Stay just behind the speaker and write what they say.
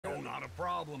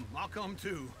problem. I'll come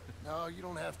too. No, you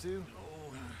don't have to.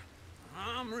 Oh,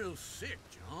 I'm real sick,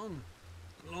 John.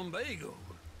 Lumbago.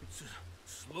 It's a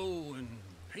slow and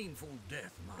painful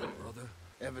death, my brother.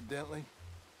 Evidently.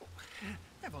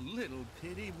 Have a little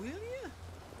pity, will you?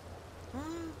 Huh?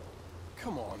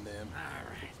 Come on, then. All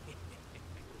right.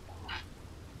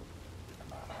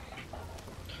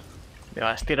 Me va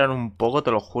a estirar un poco,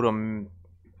 te lo juro.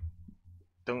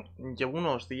 Llevo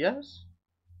unos días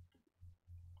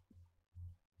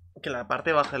que la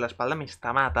parte baja de la espalda me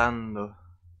está matando.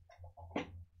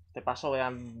 De paso voy a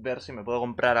ver si me puedo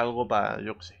comprar algo para...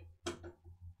 yo qué sé.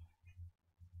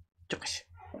 Yo qué sé.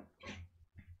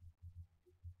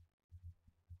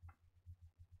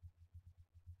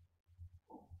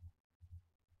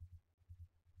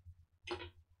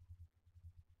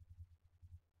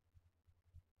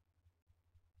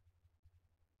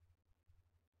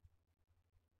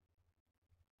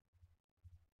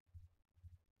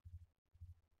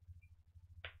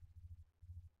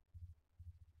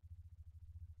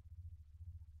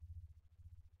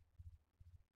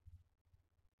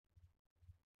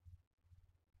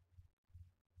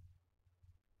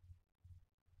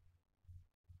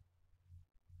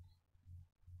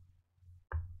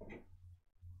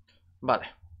 Vale.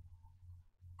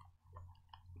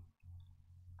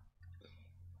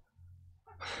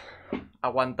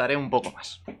 Aguantaré un poco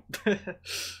más.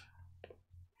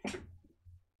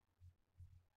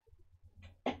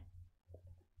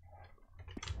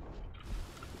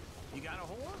 You got a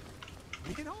whore?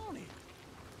 Get on it.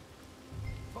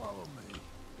 Follow me.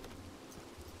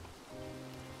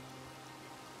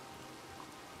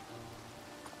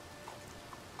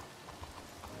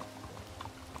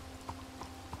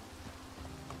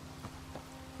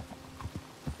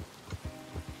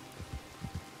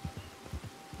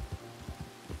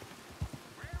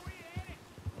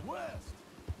 West.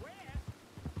 West?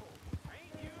 Oh,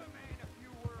 ain't you a man a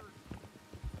few words?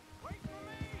 Wait for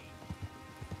me.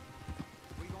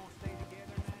 We gonna stay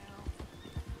together now?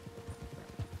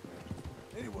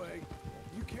 Anyway,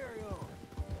 you carry on.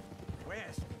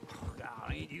 West? Oh,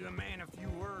 God, ain't you a man a few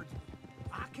words?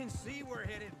 I can see we're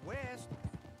headed west.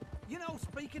 You know,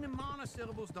 speaking in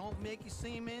monosyllables don't make you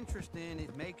seem interesting.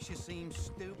 It makes you seem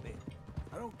stupid.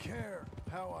 I don't care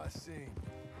how I sing.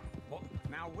 Well,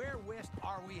 now where west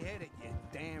are we headed, you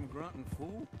damn grunting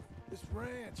fool? This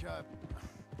ranch a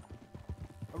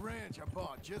ranch I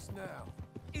bought just now.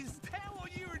 Is that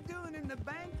what you were doing in the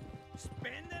bank?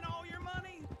 Spending all your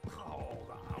money? Oh,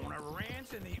 on a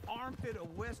ranch in the armpit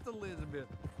of West Elizabeth.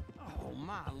 Oh,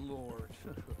 my lord.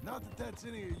 Not that that's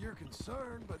any of your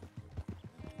concern, but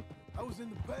I was in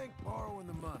the bank borrowing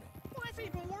the money. Well, that's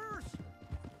even worse.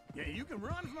 Yeah, you can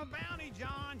run from a bounty,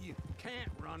 John. You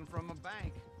can't run from a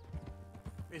bank.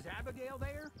 Is Abigail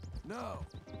there? No,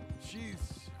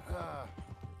 she's,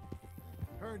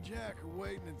 her and Jack are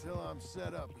waiting until I'm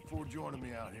set up before joining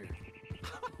me out here.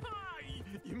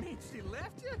 You mean she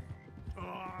left you? Oh,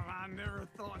 I never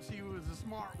thought she was a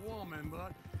smart woman,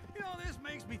 but, you know, this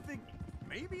makes me think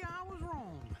maybe I was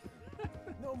wrong.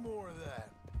 No more of that.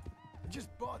 I just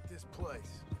bought this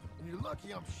place, and you're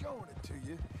lucky I'm showing it to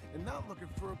you and not looking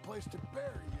for a place to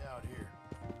bury you out here.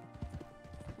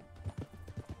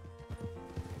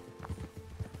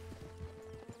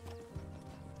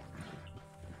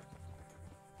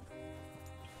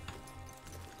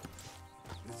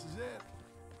 This is it.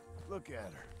 Look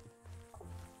at her.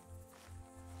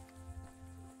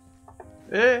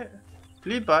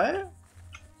 Flipa,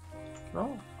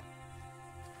 No.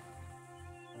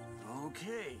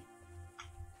 Okay.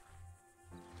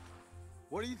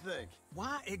 What do you think?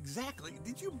 Why exactly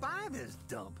did you buy this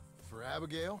dump? For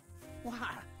Abigail? Why?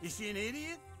 Is she an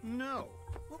idiot? No.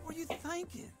 What were you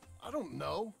thinking? I don't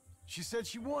know. She said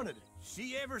she wanted it.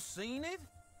 She ever seen it?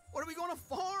 What are we gonna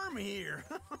farm here?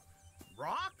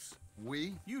 Rocks?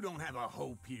 We? You don't have a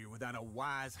hope here without a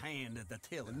wise hand at the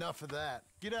tiller. Enough of that.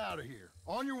 Get out of here.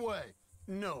 On your way.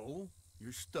 No,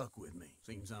 you're stuck with me.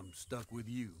 Seems I'm stuck with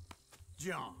you.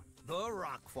 John, the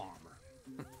rock farmer.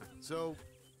 So,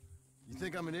 you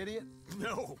think I'm an idiot?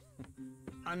 No,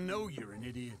 I know you're an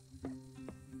idiot.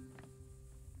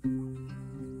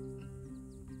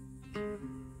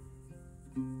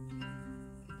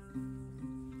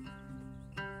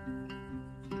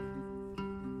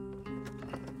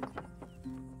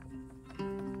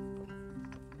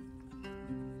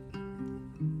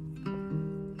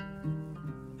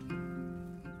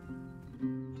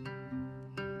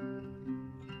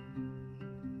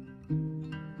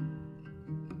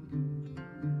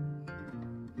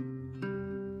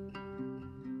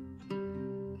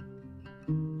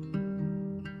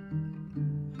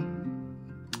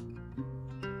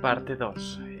 Parte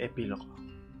 2. Epílogo.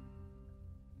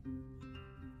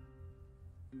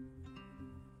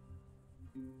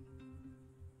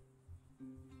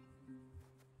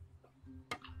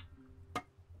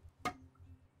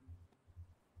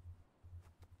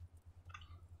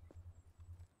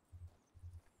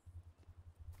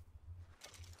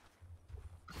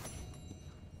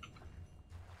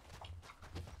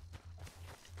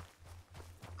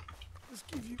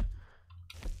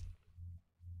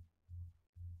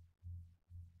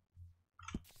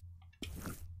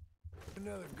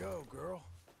 another go, girl.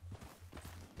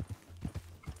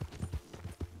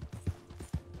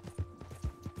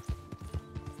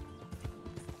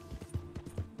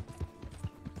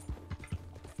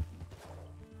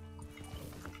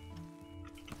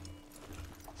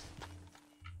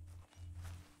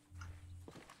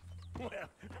 Well,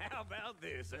 how about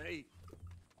this, eh?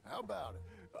 How about it?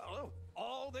 Oh,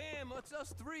 all them, it's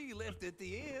us three left at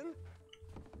the end.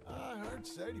 I heard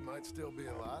Sadie might still be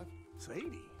alive.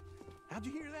 Sadie? How'd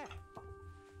you hear that?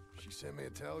 She sent me a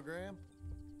telegram.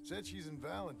 Said she's in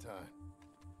Valentine.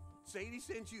 Sadie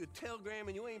sent you a telegram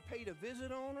and you ain't paid a visit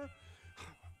on her?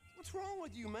 What's wrong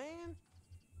with you, man?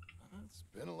 It's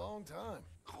been a long time.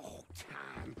 Oh,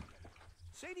 time.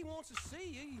 Sadie wants to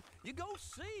see you. You go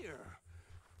see her.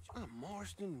 John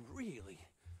Marston, really?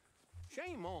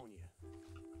 Shame on you.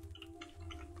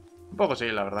 Un poco sí,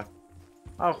 la verdad.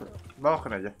 Vamos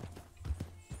con ella.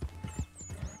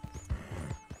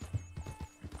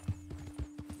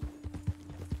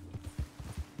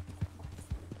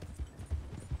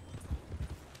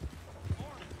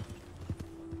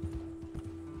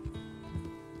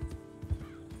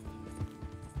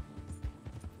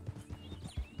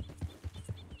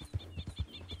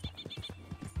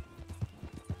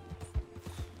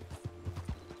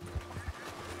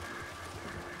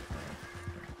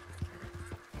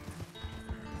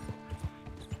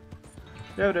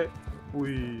 Fiebre.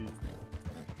 Uy.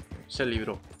 Se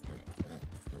libró.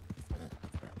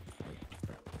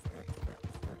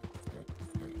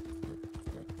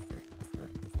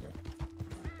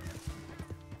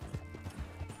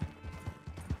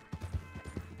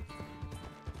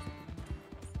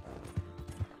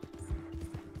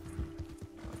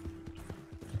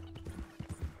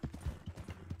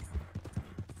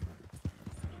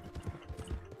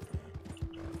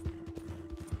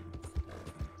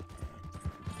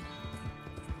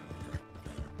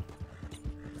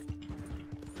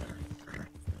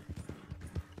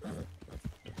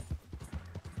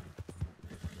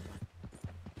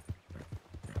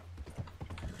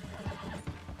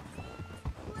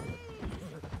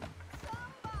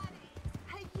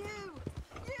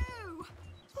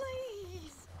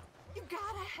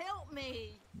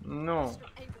 No.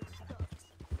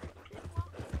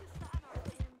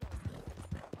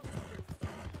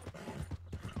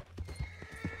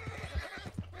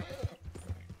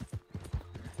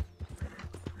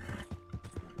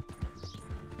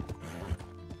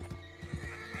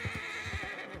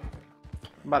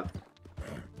 Vale.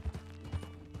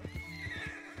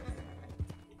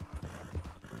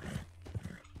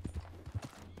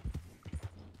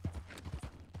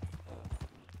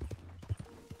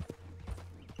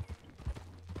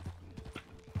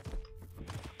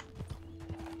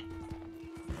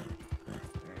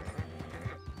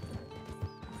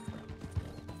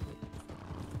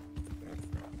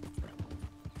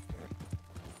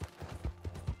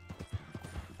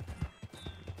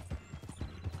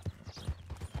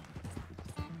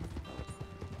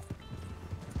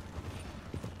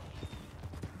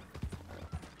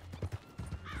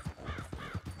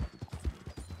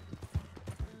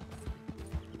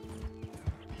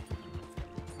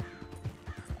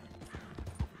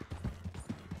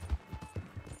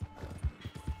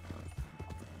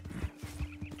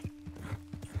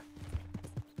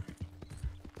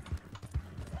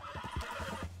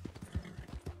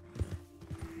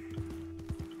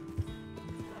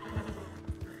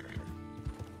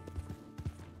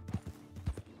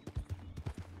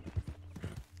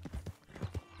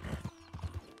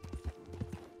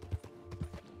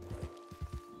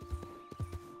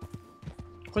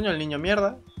 Coño, el niño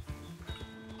mierda.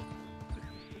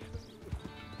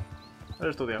 Lo he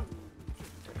estudiado.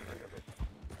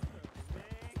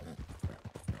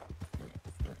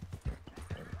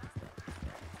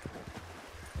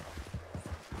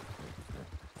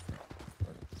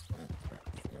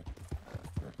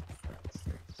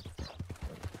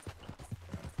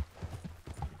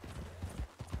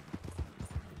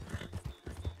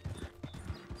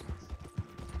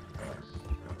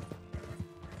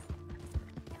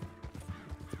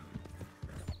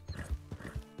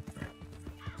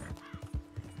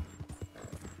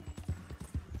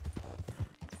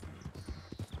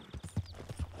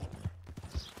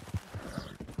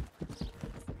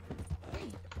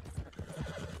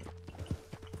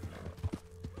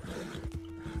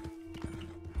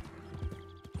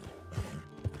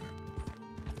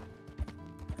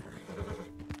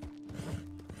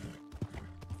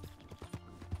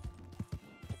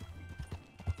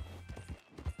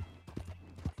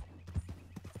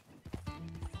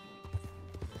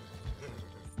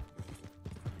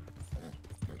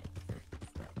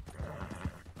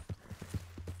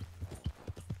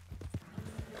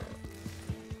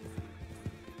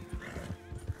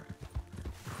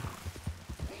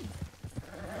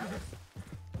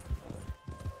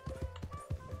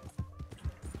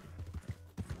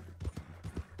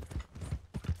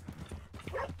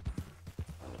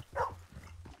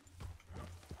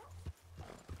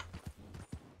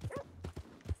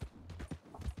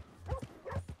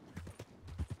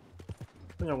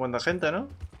 Coño, cuánta gente, ¿no?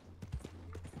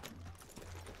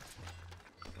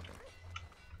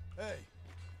 Hey.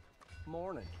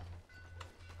 Morning.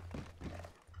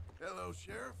 Hello,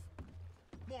 Sheriff.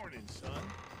 Morning, son.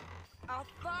 I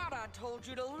thought I told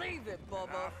you to leave it, Bubba.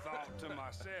 I thought to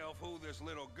myself who this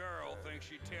little girl thinks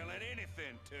she's telling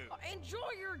anything to. Enjoy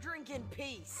your drink in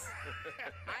peace.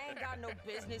 I ain't got no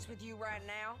business with you right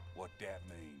now. What that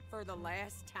mean? For the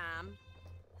last time,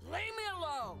 leave me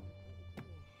alone.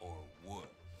 Or what?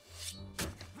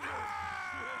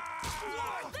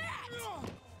 What's that?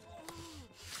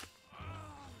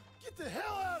 Get the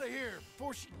hell out of here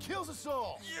before she kills us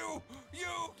all. You!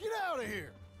 Get out of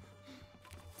here.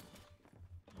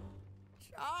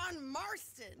 John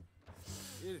Marston.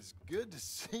 It is good to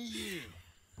see you.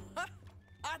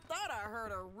 I thought I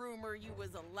heard a rumor you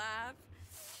was alive.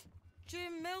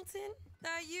 Jim Milton,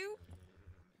 that you?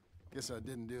 Guess I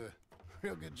didn't do a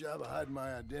real good job of hiding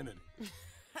my identity.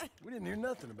 We didn't hear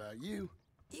nothing about you.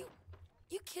 You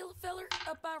kill a feller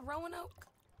up by Roanoke?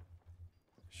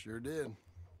 Sure did.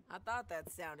 I thought that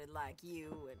sounded like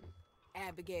you and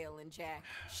Abigail and Jack.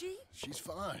 She's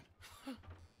fine.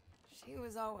 She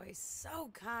was always so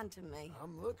kind to me.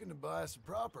 I'm looking to buy us a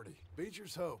property.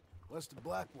 Beecher's Hope, west of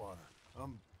Blackwater.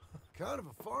 I'm kind of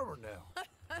a farmer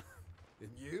now.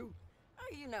 And you?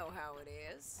 Oh, you know how it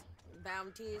is.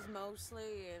 Bounties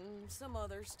mostly and some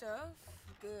other stuff,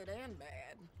 good and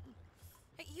bad.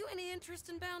 Hey, you any interest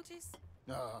in bounties?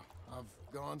 No, I've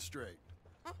gone straight.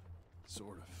 Huh?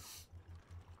 Sort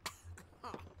of.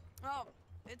 Huh. Oh,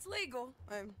 it's legal,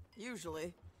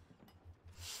 usually.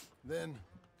 Then,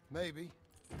 maybe.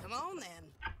 Come on,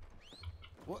 then.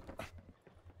 What?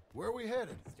 Where are we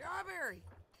headed? Strawberry.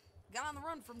 Got on the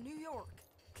run from New York.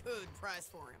 Good price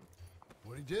for him.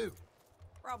 What'd he do?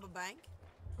 Rob a bank?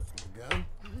 With a gun?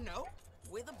 No,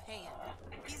 with a pen.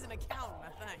 He's an accountant,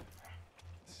 I think.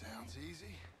 Sounds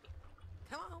easy.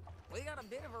 Come on, we got a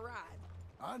bit of a ride.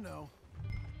 I know.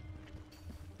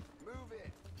 Move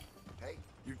it. Hey,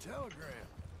 your telegram.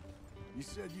 You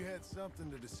said you had something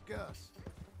to discuss.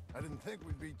 I didn't think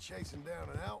we'd be chasing down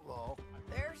an outlaw.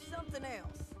 There's something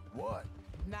else. What?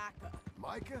 Micah.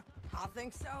 Micah? I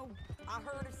think so. I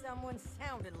heard of someone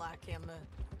sounded like him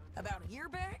about a year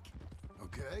back.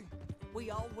 Okay.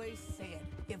 We always said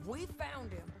if we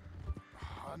found him.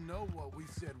 I know what we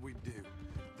said we'd do.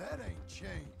 That ain't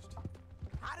changed.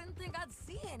 I didn't think I'd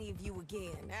see any of you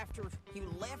again after you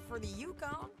left for the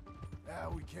Yukon.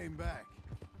 We came back.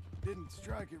 Didn't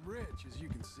strike it rich, as you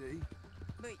can see.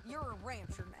 But you're a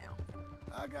rancher now.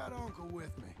 I got Uncle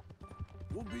with me.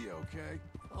 We'll be okay.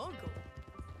 Uncle?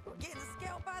 Well, getting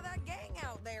scalped by that gang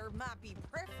out there might be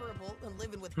preferable than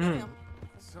living with him.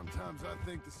 Sometimes I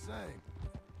think the same.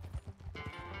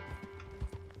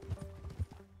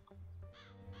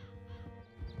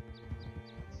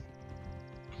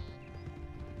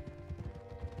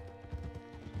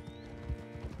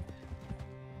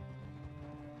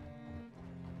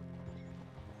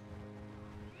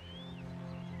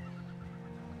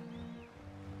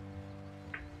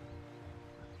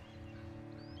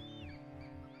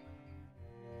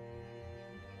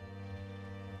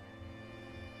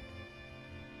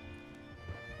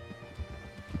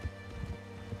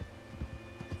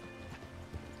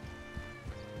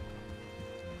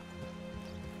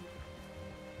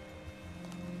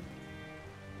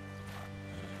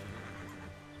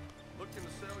 Looking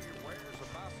to sell your wares or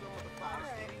buy some of the All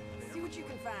finest? right, see what you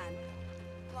can find.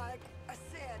 Like I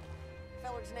said,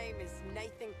 feller's name is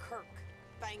Nathan Kirk,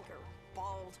 banker,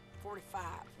 bald, 45.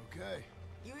 Okay.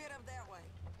 You head up that way.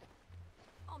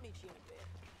 I'll meet you in a bit.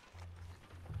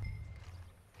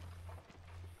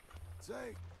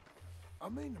 Say, I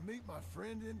mean to meet my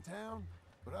friend in town,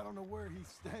 but I don't know where he's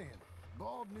staying.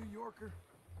 Bald New Yorker,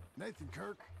 Nathan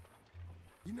Kirk.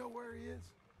 You know where he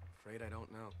is? Afraid I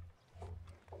don't know.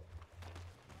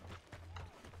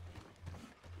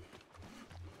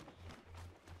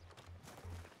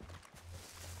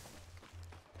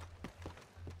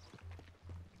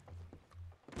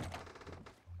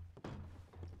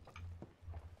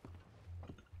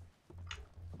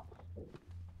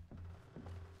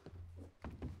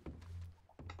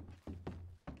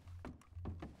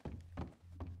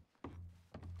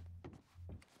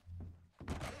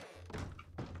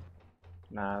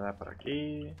 Nada por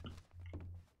aquí.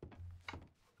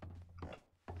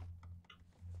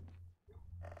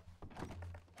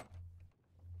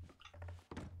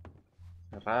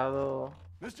 Cerrado.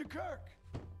 Mr. Kirk!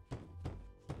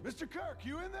 Mr. Kirk,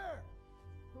 you in there?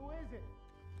 Who is it?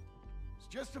 It's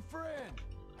just a friend.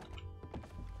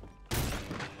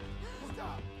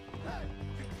 Stop! Hey,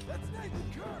 that's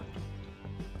Nathan Kirk!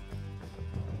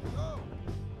 Oh!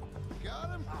 Got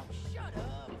him? Oh, shut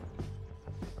up.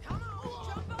 Come on,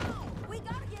 jump on. We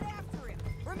gotta get after him.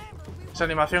 Remember, we Esa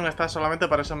animación está solamente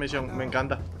para esa misión. Me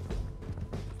encanta.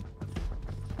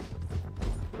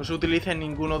 No se utiliza en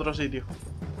ningún otro sitio.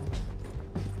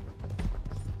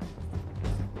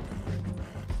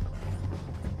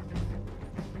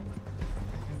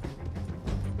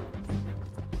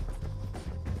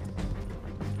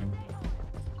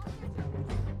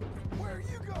 Where are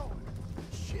you going?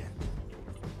 Shit.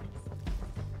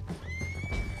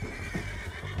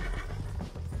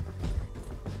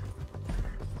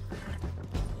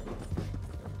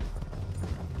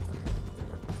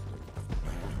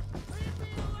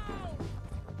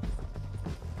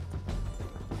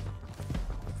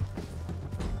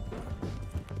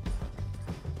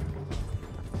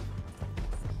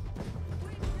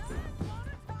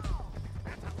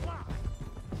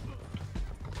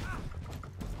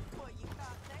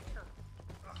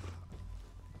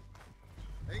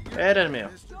 Eres mío.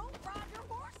 don't ride your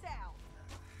horse out.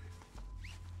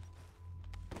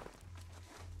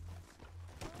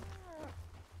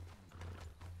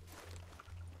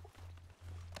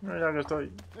 Ya que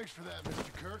estoy. Thanks for that,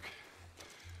 Mr. Kirk.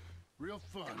 Real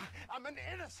fun. I'm an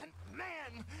innocent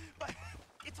man, but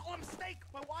it's all a mistake.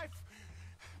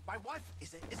 My wife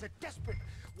is a desperate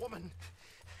woman.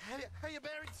 How you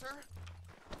married, sir?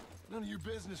 None of your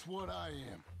business what I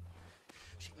am.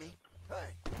 Me?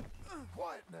 Hey,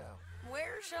 quiet now.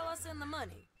 Where shall I send the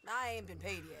money? I ain't been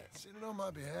paid yet. Send it on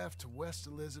my behalf to West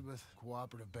Elizabeth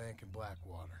Cooperative Bank in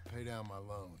Blackwater. Pay down my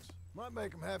loans. Might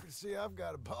make them happy to see I've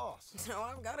got a boss. So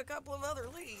I've got a couple of other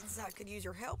leads I could use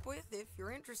your help with if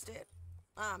you're interested.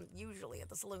 I'm usually at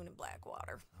the saloon in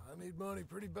Blackwater. I need money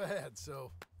pretty bad,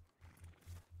 so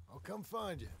I'll come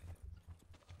find you.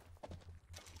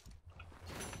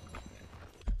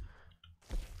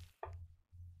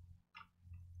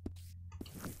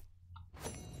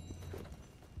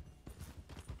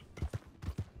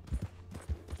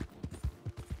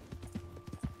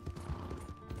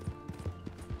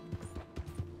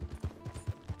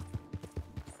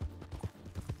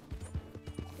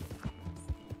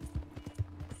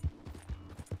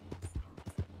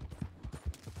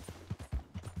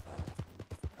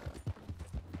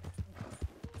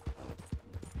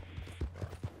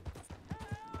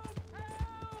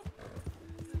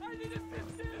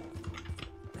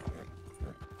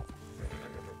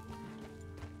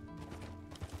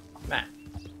 Nah.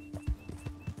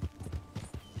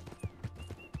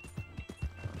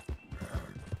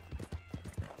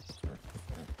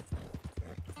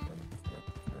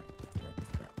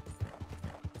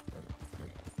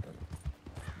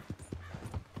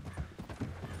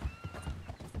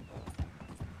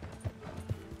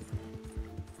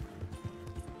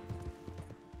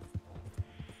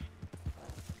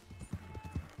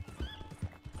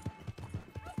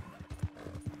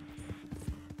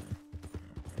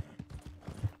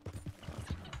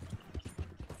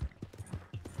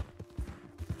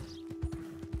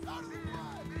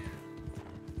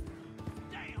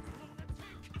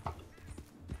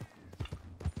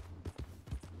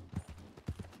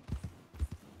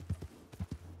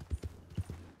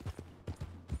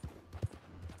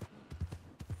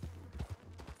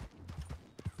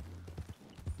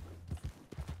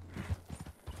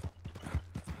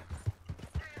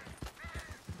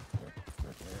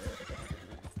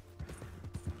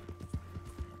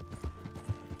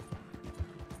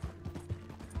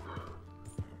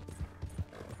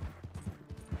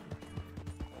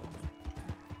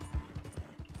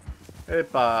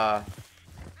 Epa.